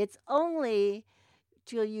 It's only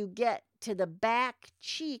till you get to the back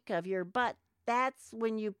cheek of your butt, that's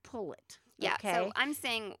when you pull it. Yeah. Okay? So I'm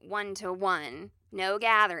saying 1 to 1, no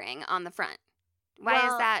gathering on the front. Why is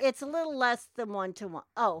Well, that? It's a little less than 1 to 1.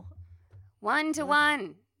 Oh, 1 to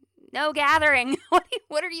 1, no gathering.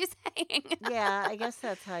 What are you saying? yeah, I guess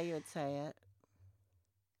that's how you would say it.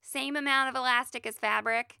 Same amount of elastic as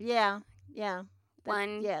fabric. Yeah. That-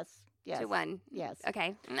 One. Yes. Yes. to one. Yes.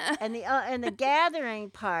 Okay. And the gathering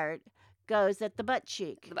part goes at the butt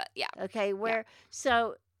cheek. But yeah. Okay,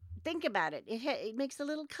 so think about it. It makes a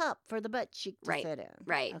little cup for the butt cheek to Right, sit in.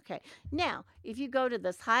 right. Okay. Now, if you go to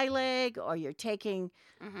this high leg or you're taking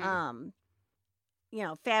Mhm.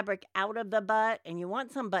 Fabric out of the butt and you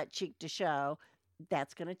want some butt cheek to show,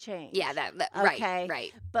 that's going to change. Yeah, that Okay.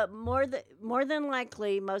 right. But more than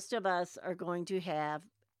likely, most of us are going to have,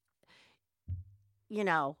 we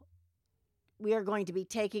are going to be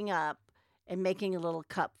taking up and making a little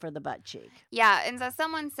cup for the butt cheek. Yeah, and so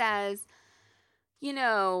someone says,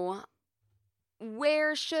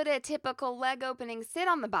 where should a typical leg opening sit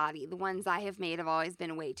on the body? The ones I have made have always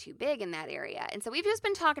been way too big in that area. And so we've just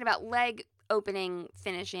been talking about leg opening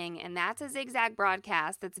finishing, and that's a zigzag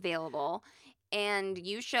broadcast that's available. And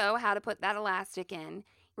you show how to put that elastic in.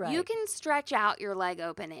 Right. You can stretch out your leg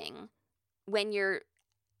opening when you're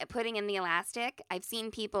putting in the elastic. I've seen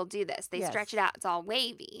people do this. They stretch it out. It's all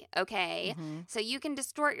wavy, okay? Mhm. So you can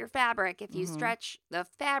distort your fabric if you stretch the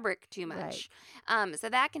fabric too much. So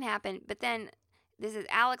that can happen. But then this is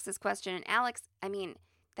Alex's question. And Alex, I mean,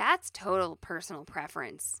 that's total personal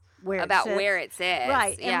preference about where it sits.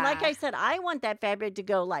 Right. Yeah. And like I said, I want that fabric to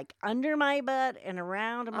go like under my butt and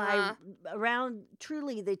around around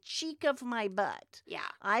truly the cheek of my butt. Yeah.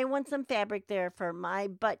 I want some fabric there for my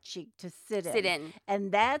butt cheek to sit in. in.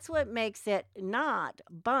 And that's what makes it not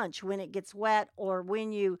bunch when it gets wet or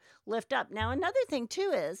when you lift up. Now, another thing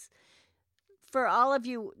too is for all of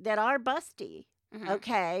you that are busty,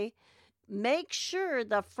 okay, make sure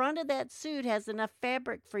the front of that suit has enough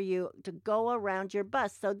fabric for you to go around your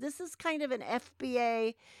bust. So this is kind of an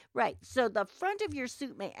FBA, right? So the front of your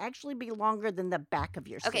suit may actually be longer than the back of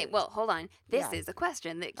your suit. Okay, well, hold on. This is a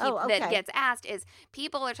question that that gets asked is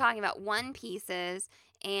people are talking about one pieces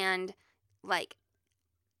and like,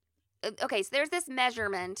 okay, so there's this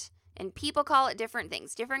measurement and people call it different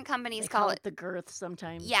things. Different companies They call it the girth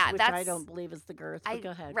sometimes. Yeah, which I don't believe is the girth. But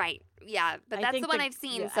go ahead. Right. Yeah, but that's the one I've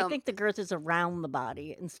seen. Yeah, so I think the girth is around the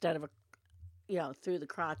body instead of through the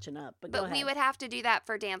crotch and up. But go ahead. we would have to do that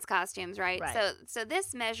for dance costumes, right? Right. So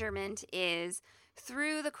this measurement is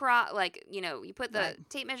through the crotch, like, you put the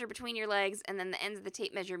tape measure between your legs and then the ends of the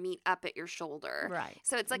tape measure meet up at your shoulder. Right.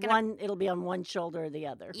 So it's like it'll be on one shoulder or the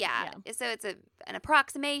other. Yeah. So it's an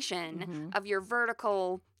approximation of your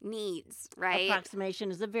vertical needs, right?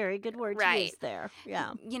 Approximation is a very good word to use there.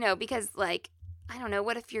 Yeah. Because like, I don't know,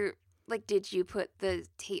 what if you're like, did you put the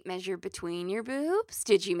tape measure between your boobs?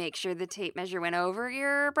 Did you make sure the tape measure went over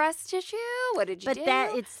your breast tissue? What did you do?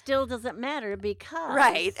 But it still doesn't matter because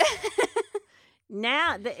right.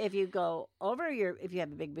 Now, if you go over if you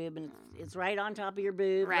have a big boob and it's right on top of your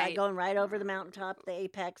boob, right, going right over the mountaintop, the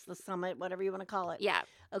apex, the summit, whatever you want to call it. Yeah.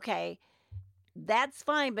 Okay. That's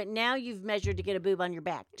fine, but now you've measured to get a boob on your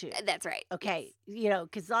back too. That's right. Okay,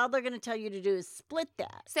 because all they're going to tell you to do is split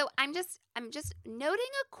that. So I'm just noting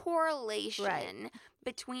a correlation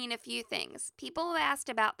between a few things. People have asked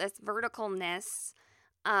about this verticalness,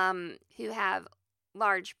 who have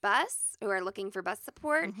large busts, who are looking for bust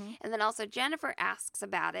support, and then also Jennifer asks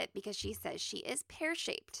about it because she says she is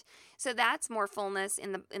pear-shaped. So that's more fullness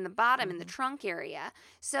in the bottom, in the trunk area.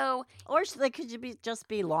 So, or they could just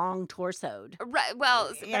be long torsoed. Right.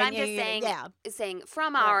 Well, but I'm just saying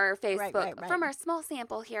from our Facebook, from our small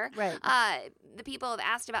sample here, the people have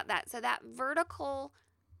asked about that. So that vertical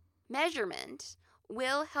measurement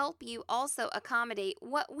will help you also accommodate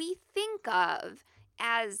what we think of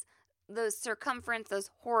as those circumference, those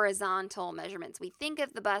horizontal measurements. We think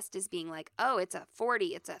of the bust as being like, oh, it's a 40,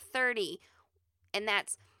 it's a 30, and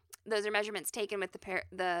those are measurements taken with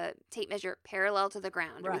the tape measure parallel to the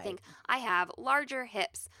ground. Right. We think, I have larger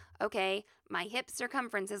hips. Okay, my hip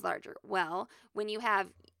circumference is larger. Well, when you have,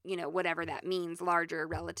 whatever that means, larger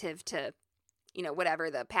relative to,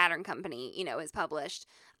 whatever the pattern company, has published,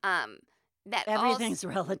 that everything's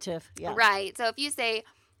relative. Yeah. Right. So if you say,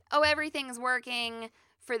 oh, everything's working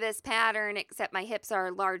for this pattern except my hips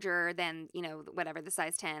are larger than, whatever, the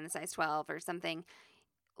size 10, the size 12 or something,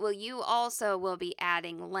 well, you also will be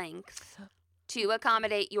adding length to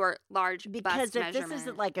accommodate your large bust measurement. Because if this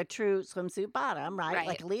isn't like a true swimsuit bottom, right?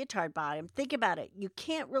 Like a leotard bottom, think about it. You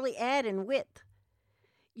can't really add in width.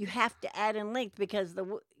 You have to add in length because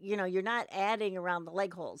you're not adding around the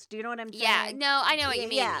leg holes. Do you know what I'm saying? Yeah, no, I know what you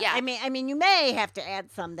mean. Yeah. I mean, you may have to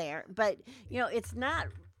add some there, but it's not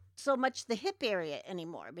so much the hip area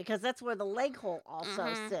anymore because that's where the leg hole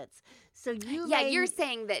also sits. So you're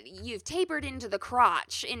saying that you've tapered into the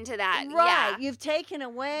crotch, into that. Right. Yeah. You've taken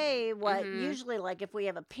away what usually, like if we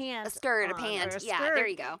have a pant. A skirt, a on, pant. or a Yeah, skirt, there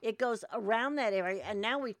you go. It goes around that area, and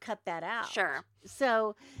now we've cut that out. Sure.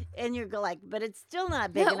 So, and you're like, but it's still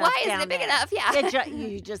not big enough. Why isn't down it big there. enough? Yeah.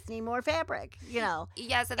 You just need more fabric, Yeah,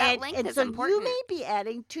 so that length is so important. you may be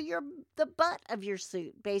adding to the butt of your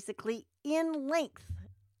suit, basically in length.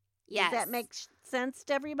 Yes. Does that make sense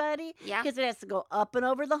to everybody? Yeah. Because it has to go up and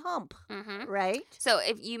over the hump, right? So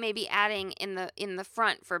if you may be adding in the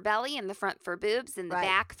front for belly, in the front for boobs, in the Right.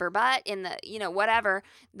 back for butt, in the whatever,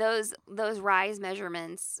 those rise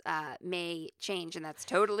measurements may change, and that's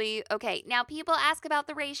totally okay. Now people ask about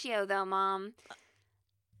the ratio though, Mom.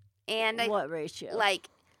 And What ratio? like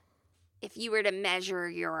if you were to measure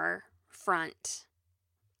your front,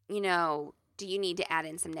 do you need to add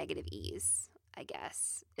in some negative ease? I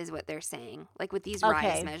guess is what they're saying. Like with these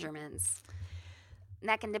rise measurements. And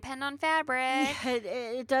that can depend on fabric.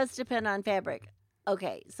 It does depend on fabric.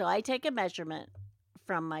 Okay, so I take a measurement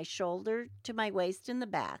from my shoulder to my waist in the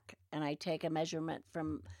back, and I take a measurement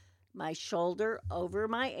from my shoulder over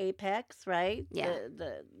my apex, right? Yeah.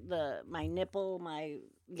 My nipple,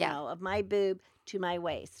 of my boob to my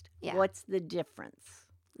waist. Yeah. What's the difference?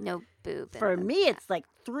 No boob. For me, it's like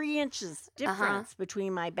 3 inches difference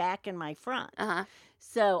between my back and my front.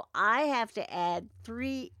 So I have to add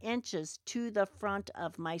 3 inches to the front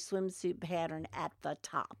of my swimsuit pattern at the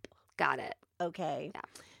top. Got it. Okay. Yeah.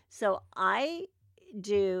 So I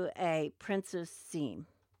do a princess seam.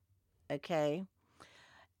 Okay.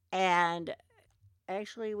 And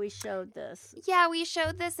actually, we showed this. Yeah, we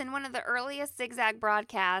showed this in one of the earliest Zigzag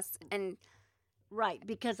broadcasts, and Right,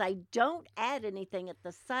 because I don't add anything at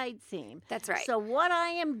the side seam. that's right. So what I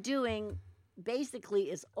am doing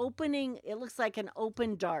basically is opening. It looks like an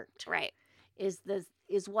open dart. right. Is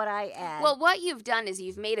what I add. Well, what you've done is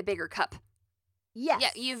you've made a bigger cup. yes. Yeah,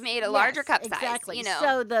 you've made a larger cup size. Exactly.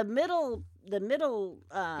 So the middle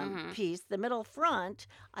Mhm. piece, the middle front,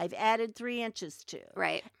 I've added 3 inches to.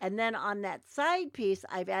 Right. And then on that side piece,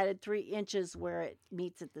 I've added 3 inches where it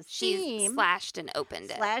meets at the She's seam. slashed and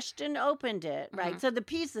opened it. Slashed and opened it, right? So the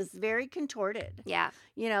piece is very contorted. Yeah.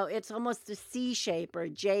 It's almost a C shape or a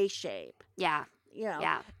J shape. Yeah.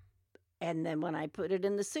 Yeah. And then when I put it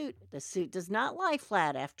in the suit does not lie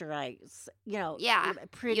flat after Yeah,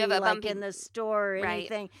 pretty you have a like bumpy- in the store or Right.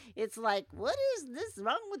 anything. It's like, what is this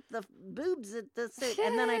wrong with the boobs at the suit?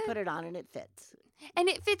 And then I put it on and it fits. And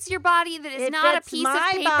it fits your body that is It not a fits piece my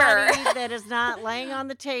of paper. body that is not laying on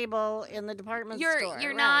the table in the department store.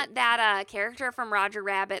 You're right. not that character from Roger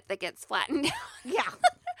Rabbit that gets flattened down. Yeah.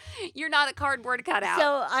 You're not a cardboard cutout.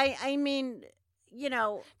 So I mean,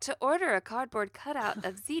 to order a cardboard cutout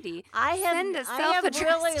of ZD, I have send a really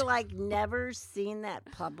self-addressed- never seen that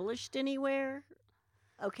published anywhere.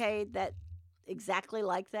 Okay, that exactly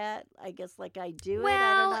like that. I guess like I do it.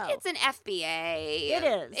 I don't know. it's an FBA. It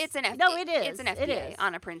is. It's an FBA. No, it is. It's an It FBA is.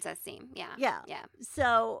 on a princess seam. Yeah. Yeah. Yeah.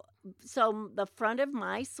 So the front of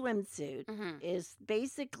my swimsuit Mhm. is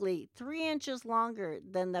basically 3 inches longer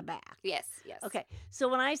than the back. Yes. Yes. Okay, so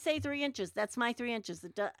when I say 3 inches, that's my 3 inches.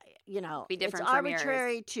 It Be different it's from yours.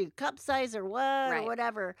 arbitrary to cup size or what Right. or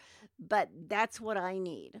whatever, but that's what I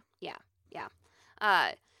need.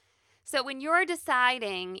 So when you're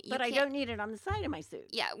deciding, you But I can't- don't need it on the side of my suit.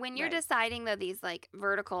 Yeah, when you're Right. deciding though these like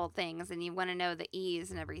vertical things and you want to know the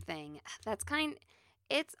ease and everything,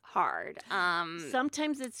 it's hard.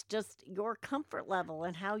 Sometimes it's just your comfort level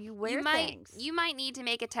and how you wear you might things. you might need to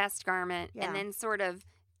make a test garment Yeah. and then sort of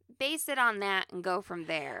base it on that and go from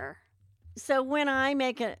there. So when I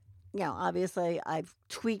make it, obviously I've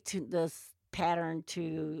tweaked this pattern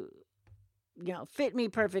to, fit me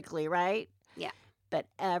perfectly, right? Yeah. But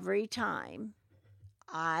every time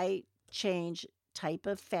I change type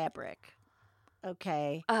of fabric,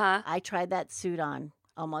 okay, Uh-huh. I try that suit on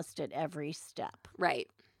almost at every step Right.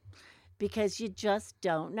 because you just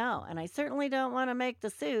don't know. And I certainly don't want to make the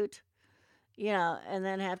suit, and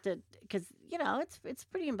then have to, because, it's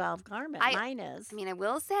pretty involved garment. Mine is. I mean, I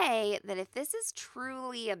will say that if this is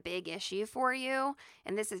truly a big issue for you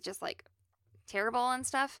and this is just like terrible and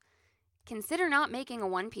stuff, consider not making a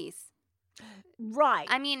one piece. Right.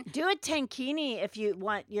 I mean, Do a tankini if you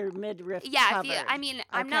want your midriff yeah, covered.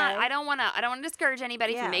 I'm not. Okay? I don't want to discourage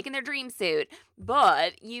anybody Yeah. from making their dream suit,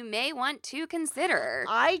 but you may want to consider.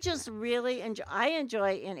 I just really enjoy. I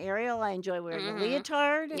enjoy in Ariel. I enjoy wearing a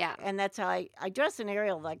leotard. Yeah. and that's how I dress in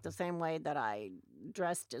Ariel, like the same way that I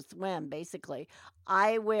dress to swim. Basically,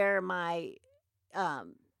 I wear my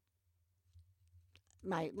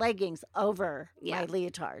my leggings over Yeah. my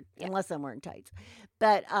leotard, Yeah. unless I'm wearing tights.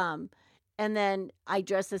 But and then I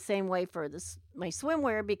dress the same way for my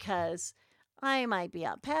swimwear because I might be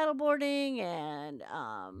out paddleboarding and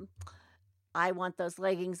I want those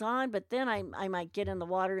leggings on, but then I might get in the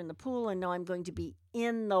water in the pool and know I'm going to be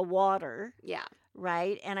in the water, Yeah.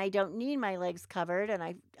 right? And I don't need my legs covered,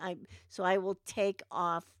 and so I will take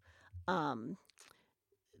off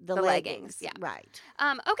the leggings, yeah. right.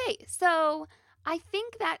 Okay, so I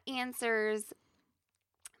think that answers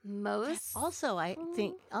most. Also, I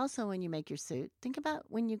think when you make your suit, think about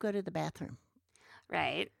when you go to the bathroom.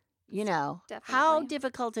 Right. You know, Definitely. how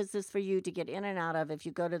difficult is this for you to get in and out of if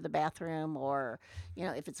you go to the bathroom, or, you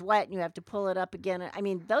know, if it's wet and you have to pull it up again? I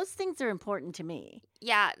mean, those things are important to me.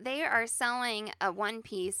 Yeah, they are selling a one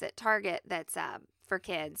piece at Target that's for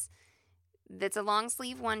kids. That's a long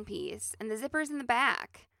sleeve one piece, and the zipper's in the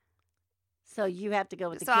back. So you have to go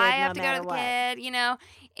with the So kid I have no to go matter to the what. kid, you know.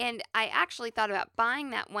 And I actually thought about buying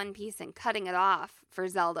that one piece and cutting it off for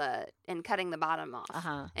Zelda and cutting the bottom off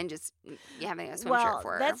Uh-huh. and just having a swim Well, shirt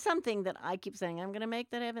for her. that's something that I keep saying I'm going to make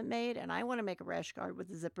that I haven't made, and I want to make a rash guard with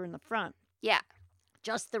the zipper in the front. Yeah.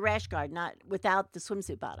 Just the rash guard, not without the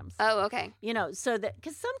swimsuit bottoms. Oh, okay. You know, so that,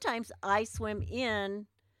 because sometimes I swim in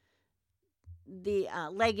the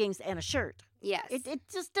leggings and a shirt. Yes. It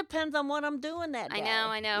just depends on what I'm doing that day.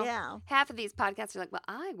 I know. Yeah. Half of these podcasts are like, well,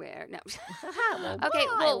 I wear. No. Well, Okay,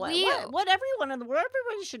 why? well, what everyone in the world,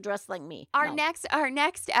 everybody should dress like me. Our No.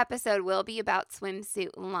 next episode will be about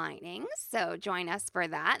swimsuit linings, so join us for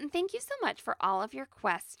that. And thank you so much for all of your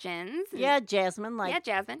questions. And- Yeah, Jasmine, like yeah,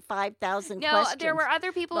 Jasmine. 5,000 No, questions. there were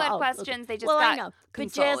other people who had Well, okay. questions. They just Well, got I know. But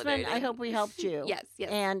Jasmine, I consolidated. hope we helped you. Yes, yes.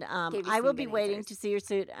 And Gave you I some will be good waiting answers. to see your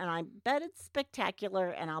suit, and I bet it's spectacular,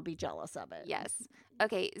 and I'll be jealous of it. Yes.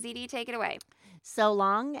 Okay, ZD, take it away. So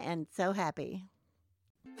long and so happy.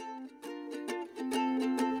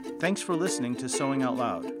 Thanks for listening to Sewing Out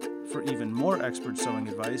Loud. For even more expert sewing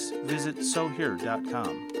advice, visit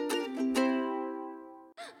sewhere.com.